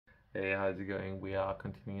Hey, how's it going? We are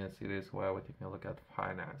continuing a series where we're taking a look at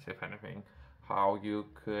finance, if anything, how you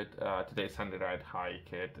could, today's Sunday, right, how you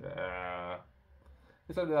could,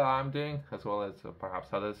 it's something that I'm doing, as well as perhaps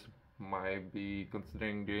others might be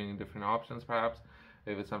considering doing different options, perhaps.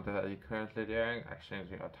 If it's something that you're currently doing,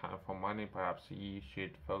 exchanging your time for money, perhaps you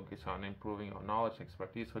should focus on improving your knowledge,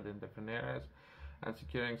 expertise within different areas, and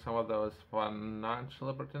securing some of those financial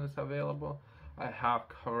opportunities available. I have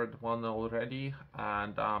covered one already,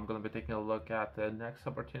 and I'm going to be taking a look at the next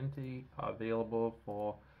opportunity available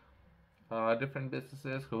for different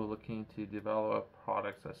businesses who are looking to develop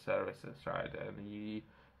products or services, right? And you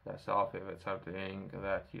yourself, if it's something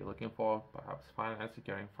that you're looking for, perhaps finance,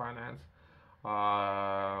 securing finance,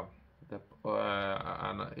 uh,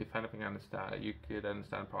 and if anything, understand you could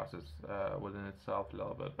understand process within itself a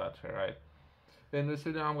little bit better, right? In this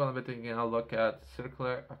video, I'm going to be taking a look at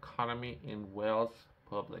circular economy in Wales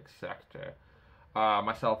public sector.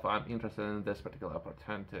 Myself, I'm interested in this particular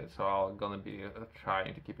opportunity, so I'm going to be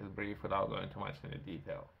trying to keep it brief without going too much into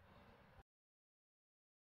detail.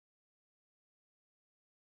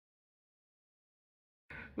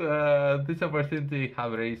 This opportunity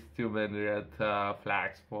have raised too many red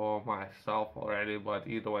flags for myself already, but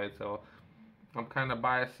either way, so I'm kind of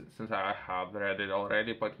biased since I have read it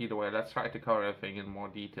already, but either way, let's try to cover everything in more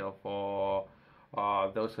detail for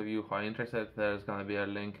those of you who are interested. There's going to be a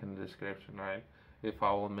link in the description, right? If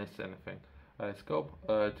I will miss anything. Scope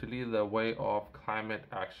to lead the way of climate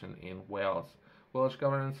action in Wales. Welsh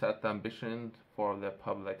government set the ambition for the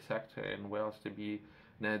public sector in Wales to be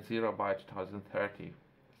net zero by 2030.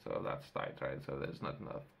 So that's tight, right? So there's not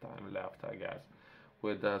enough time left, I guess.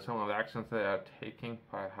 With some of the actions they are taking,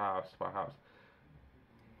 perhaps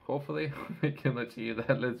hopefully we can achieve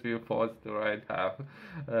that. Let's be positive, right? Half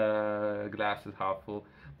glass is half full.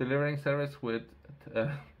 Delivering service with uh,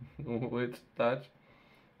 with touch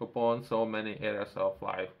upon so many areas of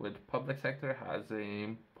life. With public sector has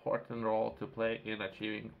an important role to play in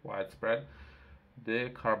achieving widespread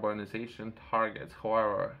decarbonization targets.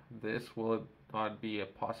 However, this will not be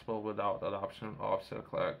possible without adoption of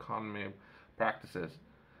circular economy practices.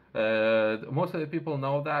 Most of the people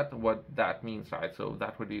know that what that means, right? So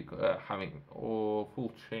that would be having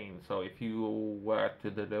full chain. So if you were to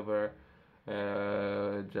deliver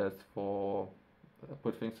just for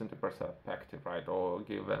put things into perspective, right, or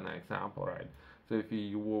give an example, right? So if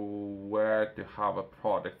you were to have a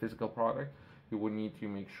product, physical product, you would need to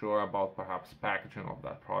make sure about perhaps packaging of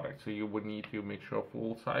that product. So you would need to make sure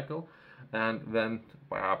full cycle, and then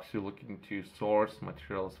perhaps you're looking to source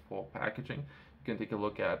materials for packaging. You can take a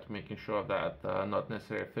look at making sure that not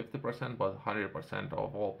necessarily 50%, but 100%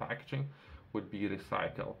 of all packaging would be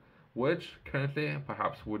recycled, which currently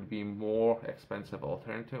perhaps would be more expensive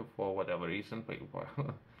alternative for whatever reason. But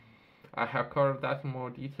I have covered that in more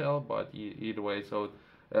detail, but either way, so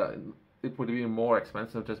uh, it would be more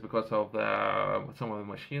expensive just because of some of the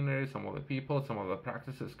machinery, some of the people, some of the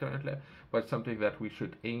practices currently, but something that we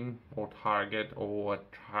should aim or target or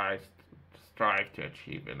strive to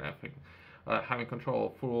achieve in everything. Having control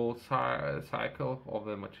of full cycle of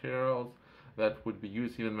the materials that would be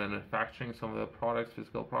used even manufacturing some of the products,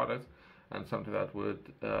 physical products, and something that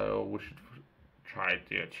would we should try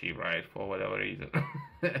to achieve, right, for whatever reason.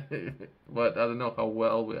 But I don't know how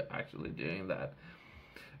well we're actually doing that.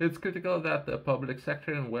 It's critical that the public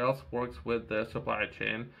sector in Wales works with the supply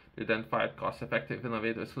chain to identify cost-effective,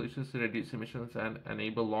 innovative solutions to reduce emissions and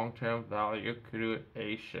enable long-term value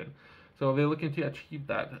creation. So we're looking to achieve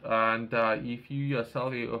that. And if you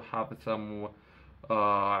yourself you have some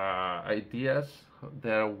ideas,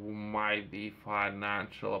 there might be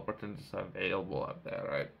financial opportunities available out there,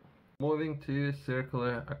 right? Moving to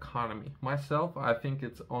circular economy. Myself, I think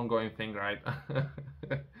it's ongoing thing, right?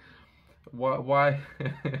 Why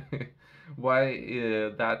why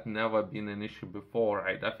that never been an issue before,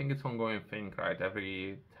 right? I think it's ongoing thing, right?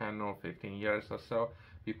 Every 10 or 15 years or so,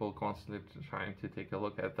 people constantly trying to take a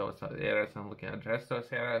look at those areas and looking at address those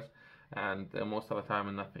areas, and most of the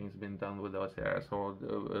time nothing's been done with those areas, or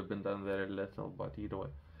been done very little. But either way,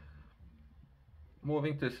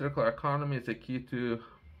 moving to circular economy is a key to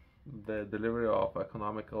the delivery of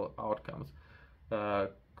economical outcomes. Uh,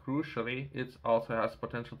 Crucially, it also has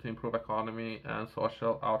potential to improve economy and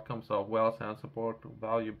social outcomes of Wales and support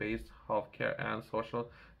value-based healthcare and social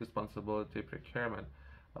responsibility procurement,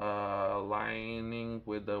 aligning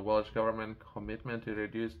with the Welsh government commitment to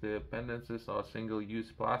reduce the dependencies on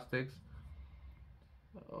single-use plastics,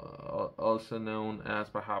 also known as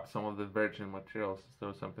perhaps some of the virgin materials,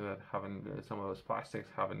 so something that haven't, some of those plastics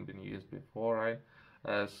haven't been used before, right?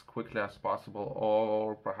 As quickly as possible,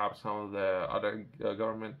 or perhaps some of the other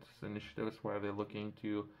government initiatives where they're looking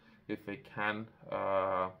to if they can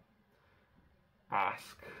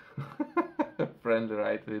ask friendly,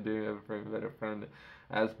 right? They're doing a very, very friendly.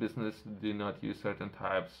 As business, do not use certain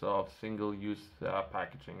types of single-use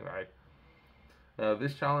packaging, right?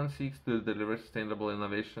 This challenge seeks to deliver sustainable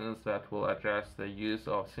innovations that will address the use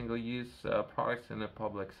of single-use products in the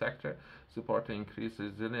public sector, supporting increased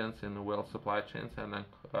resilience in world supply chains, and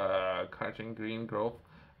encouraging green growth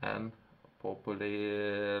and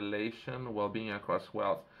population well-being across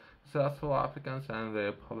Wales. Successful applicants and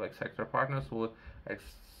the public sector partners will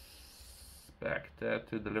expect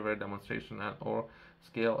to deliver demonstration and or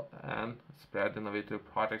scale and spread innovative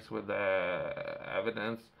projects with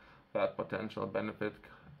evidence that potential benefit,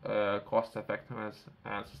 cost effectiveness,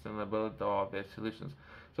 and sustainability of their solutions.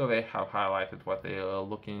 So they have highlighted what they are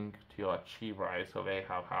looking to achieve, right? So they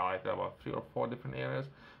have highlighted about 3 or 4 different areas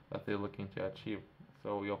that they're looking to achieve.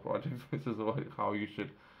 So your project, this is how you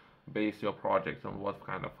should base your project on what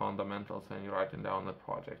kind of fundamentals, and you're writing down the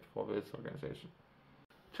project for this organization.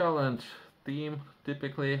 Challenge theme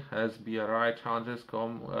typically as BRI challenges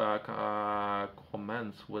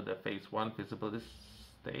commence with the phase 1 feasibility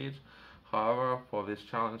stage. However, for this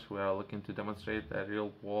challenge, we are looking to demonstrate the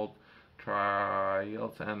real world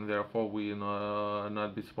trials, and therefore we will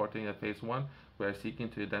not be supporting a phase 1. We are seeking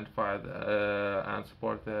to identify and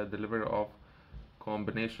support the delivery of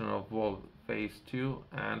combination of both phase 2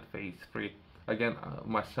 and phase 3. Again,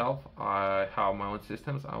 myself, I have my own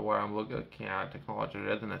systems where I'm looking at technology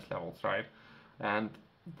readiness levels, right? And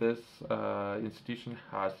this institution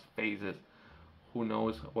has phases. Who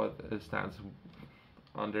knows what stands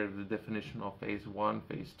under the definition of phase 1,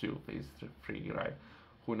 phase 2, phase 3, right?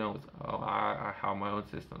 Who knows? I have my own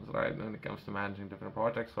systems, right? When it comes to managing different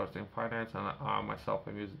projects, sourcing finance, and I myself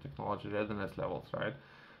am using technology readiness levels, right?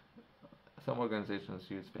 Some organizations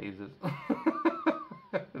use phases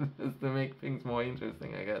just to make things more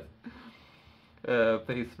interesting, I guess.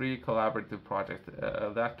 Phase 3 collaborative project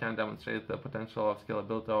that can demonstrate the potential of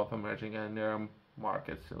scalability of emerging and near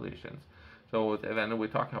market solutions. So then we're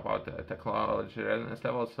talking about technology readiness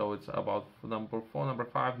level. So it's about number 4, number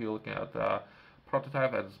 5. You're looking at the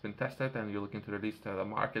prototype that has been tested, and you're looking to release to the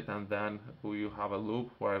market, and then you have a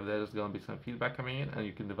loop where there's going to be some feedback coming in, and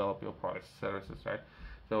you can develop your products, services, right?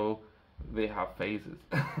 So they have phases.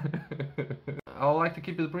 I would like to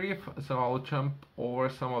keep it brief, so I'll jump over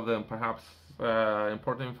some of them, perhaps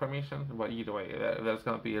important information, but either way, there's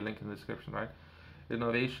going to be a link in the description, right?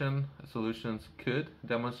 Innovation solutions could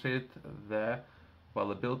demonstrate the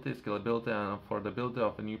availability, scalability, and affordability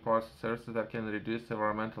of the new products and services that can reduce the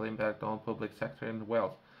environmental impact on public sector in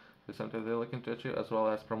Wales. This is something they're looking to achieve, as well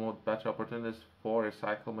as promote better opportunities for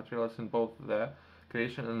recycled materials in both the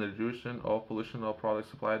creation and reduction of pollution of products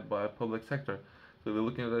supplied by public sector. So they're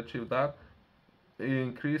looking to achieve that.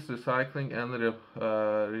 Increase recycling and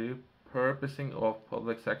repurposing of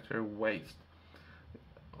public sector waste.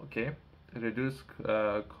 Okay. Reduce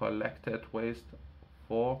collected waste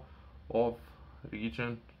for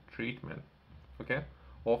of-region treatment. Okay.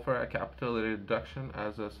 Offer a capital reduction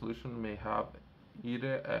as a solution may have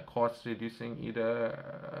either a cost reducing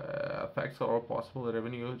effects or possible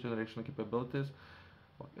revenue generation capabilities.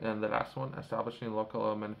 And the last one, establishing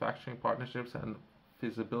local manufacturing partnerships and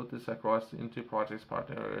feasibilities across into projects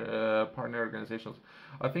partner organizations.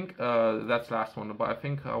 I think that's the last one, but I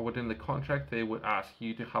think within the contract they would ask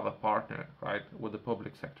you to have a partner, right, with the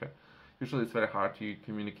public sector. Usually it's very hard to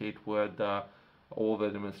communicate with all the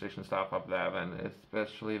administration staff up there, and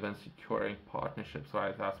especially when securing partnerships,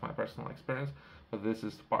 right? That's my personal experience, but this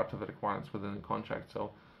is part of the requirements within the contract,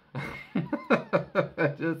 so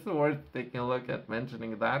just worth taking a look at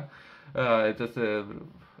mentioning that. Just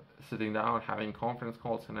sitting down, having conference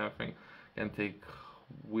calls and everything can take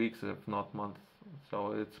weeks, if not months.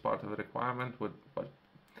 So it's part of the requirement. But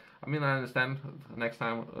I mean, I understand. Next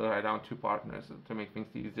time, write down 2 partners to make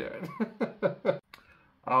things easier.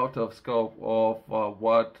 Out of scope of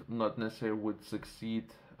what not necessarily would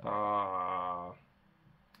succeed.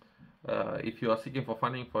 If you are seeking for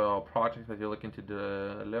funding for a project that you're looking to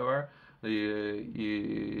deliver,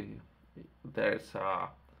 there's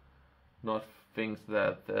not things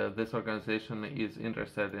that this organization is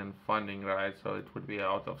interested in funding, right? So it would be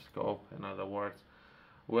out of scope. In other words,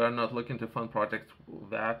 we are not looking to fund projects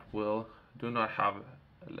that do not have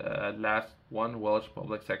last one Welsh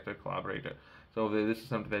public sector collaborator. So this is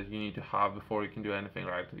something that you need to have before you can do anything,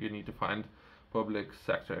 right? You need to find public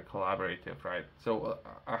sector collaborative, right? So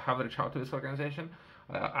I have reached out to this organization,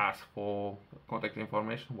 ask for contact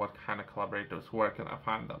information, what kind of collaborators, where can I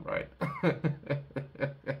find them, right?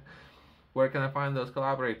 Where can I find those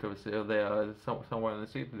collaborators? If they are somewhere in the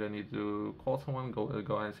street, they need to call someone, go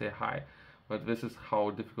and say hi. But this is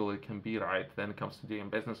how difficult it can be, right? Then it comes to doing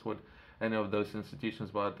business with any of those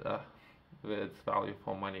institutions, but it's value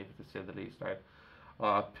for money, to say the least, right?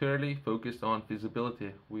 Purely focused on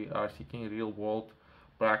feasibility. We are seeking real world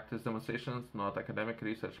practice demonstrations, not academic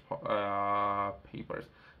research papers.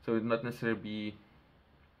 So it not necessarily be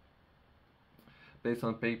based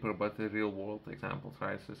on paper, but the real world examples,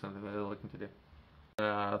 right? So something that they're looking to do.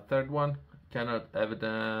 Third one, cannot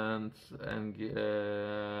evidence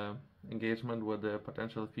engagement with the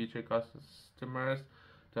potential future customers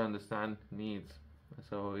to understand needs.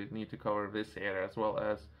 So you need to cover this area, as well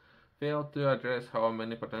as fail to address how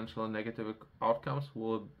negative outcomes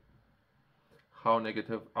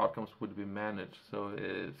would be managed. So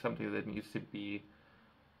it's something that needs to be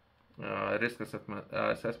risk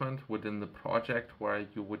assessment within the project, where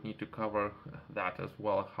you would need to cover that as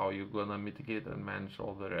well, how you're gonna mitigate and manage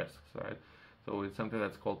all the risks, right? So it's something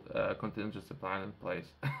that's called contingency plan in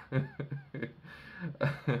place.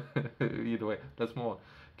 Either way, let's move on.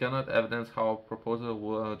 Cannot evidence how proposal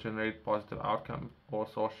will generate positive outcome or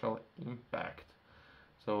social impact.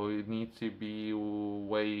 So it needs to be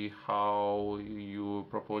way how you're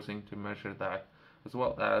proposing to measure that, as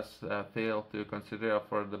well as fail to consider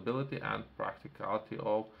affordability and practicality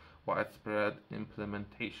of widespread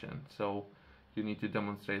implementation. So you need to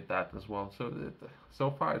demonstrate that as well.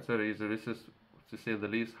 So far it's very easy. This is, to say the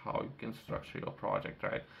least, how you can structure your project,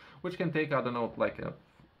 right? Which can take, I don't know, like an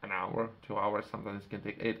hour, 2 hours. Sometimes it can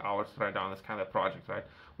take 8 hours to write down this kind of project, right?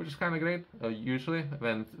 Which is kind of great. Usually,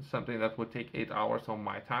 when something that would take 8 hours of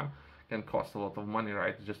my time can cost a lot of money,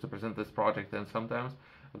 right? Just to present this project, and sometimes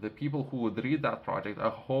the people who would read that project, I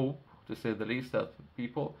hope, to say the least, that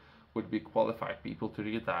people would be qualified people to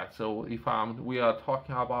read that. So if we are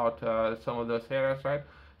talking about some of those areas, right?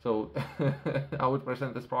 So I would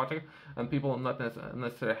present this project, and people not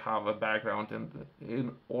necessarily have a background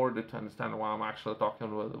in order to understand why I'm actually talking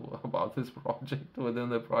about this project within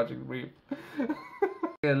the project brief.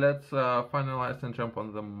 Okay, let's finalize and jump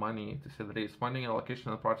on the money, to say the least. Funding,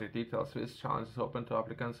 allocation, and project details. This challenge is open to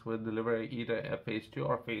applicants with delivery either a phase 2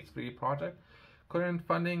 or phase 3 project. Current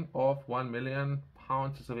funding of £1 million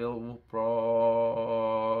is available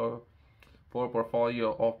for a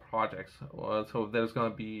portfolio of projects. So there's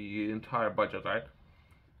going to be entire budget, right?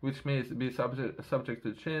 Which may be subject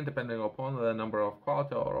to change depending upon the number of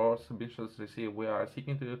quality or submissions received. We are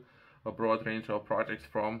seeking to a broad range of projects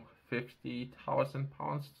from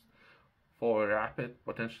 £50,000 for rapid,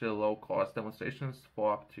 potentially low-cost demonstrations,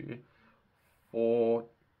 for up to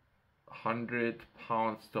 £400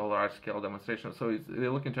 to a large-scale demonstration. So they're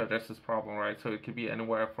looking to address this problem, right? So it could be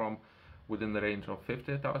anywhere from within the range of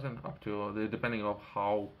 50,000 up to depending on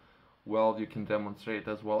how well you can demonstrate,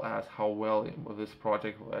 as well as how well this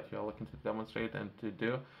project that you're looking to demonstrate and to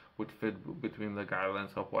do would fit between the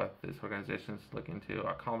guidelines of what this organization is looking to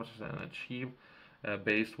accomplish and achieve,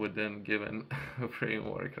 based within given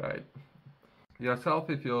framework, right? Yourself,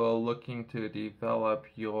 if you're looking to develop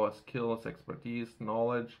your skills, expertise,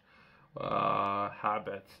 knowledge,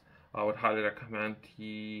 habits, I would highly recommend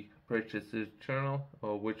the purchase this journal,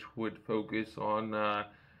 which would focus on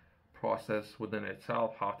process within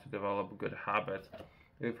itself, how to develop good habits.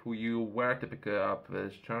 If you were to pick up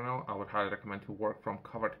this journal, I would highly recommend to work from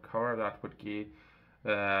cover to cover. That would be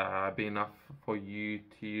enough for you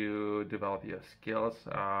to develop your skills.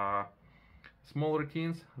 Small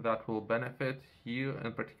routines that will benefit you,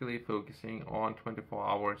 and particularly focusing on 24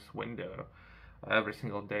 hours window every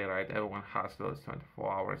single day, right? Everyone has those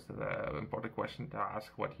 24 hours. The important question to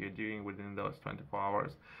ask, what you're doing within those 24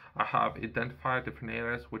 hours. I have identified different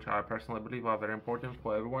areas which I personally believe are very important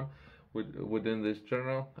for everyone within this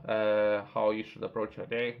journal, how you should approach your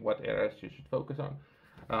day, what areas you should focus on.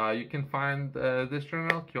 You can find this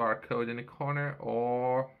journal, QR code in the corner,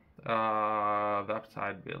 or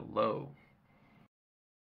website below.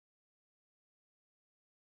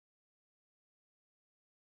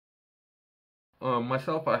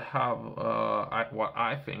 Myself, I have what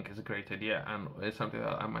I think is a great idea, and it's something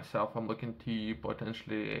that I'm looking to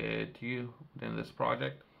potentially do within this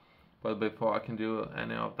project. But before I can do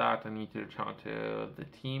any of that, I need to reach out to the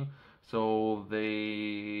team so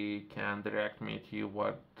they can direct me to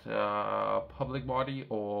what public body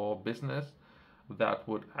or business that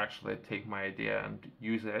would actually take my idea and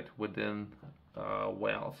use it within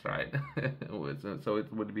Wales, right? So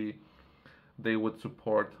it would be, they would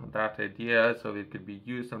support that idea, so it could be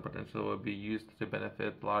used and potentially would be used to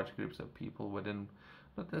benefit large groups of people within,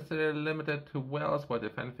 not necessarily limited to Wales, but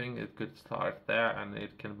if anything, it could start there and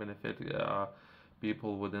it can benefit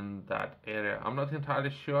people within that area. I'm not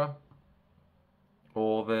entirely sure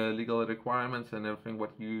all the legal requirements and everything,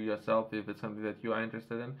 what you yourself, if it's something that you are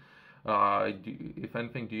interested in, If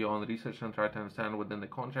anything, do your own research and try to understand within the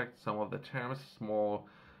contract some of the terms, small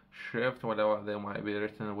shrift, whatever they might be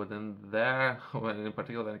written within there. When in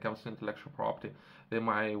particular, when it comes to intellectual property, they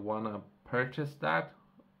might want to purchase that,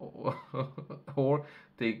 or, or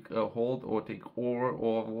take a hold or take over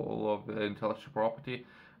all of the intellectual property.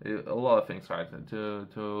 A lot of things, right,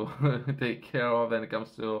 to take care of when it comes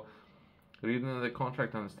to reading the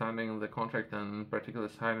contract, understanding the contract, and in particular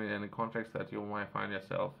signing any contracts that you might find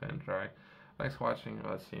yourself in, right? Thanks for watching.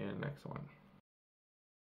 I'll see you in the next one.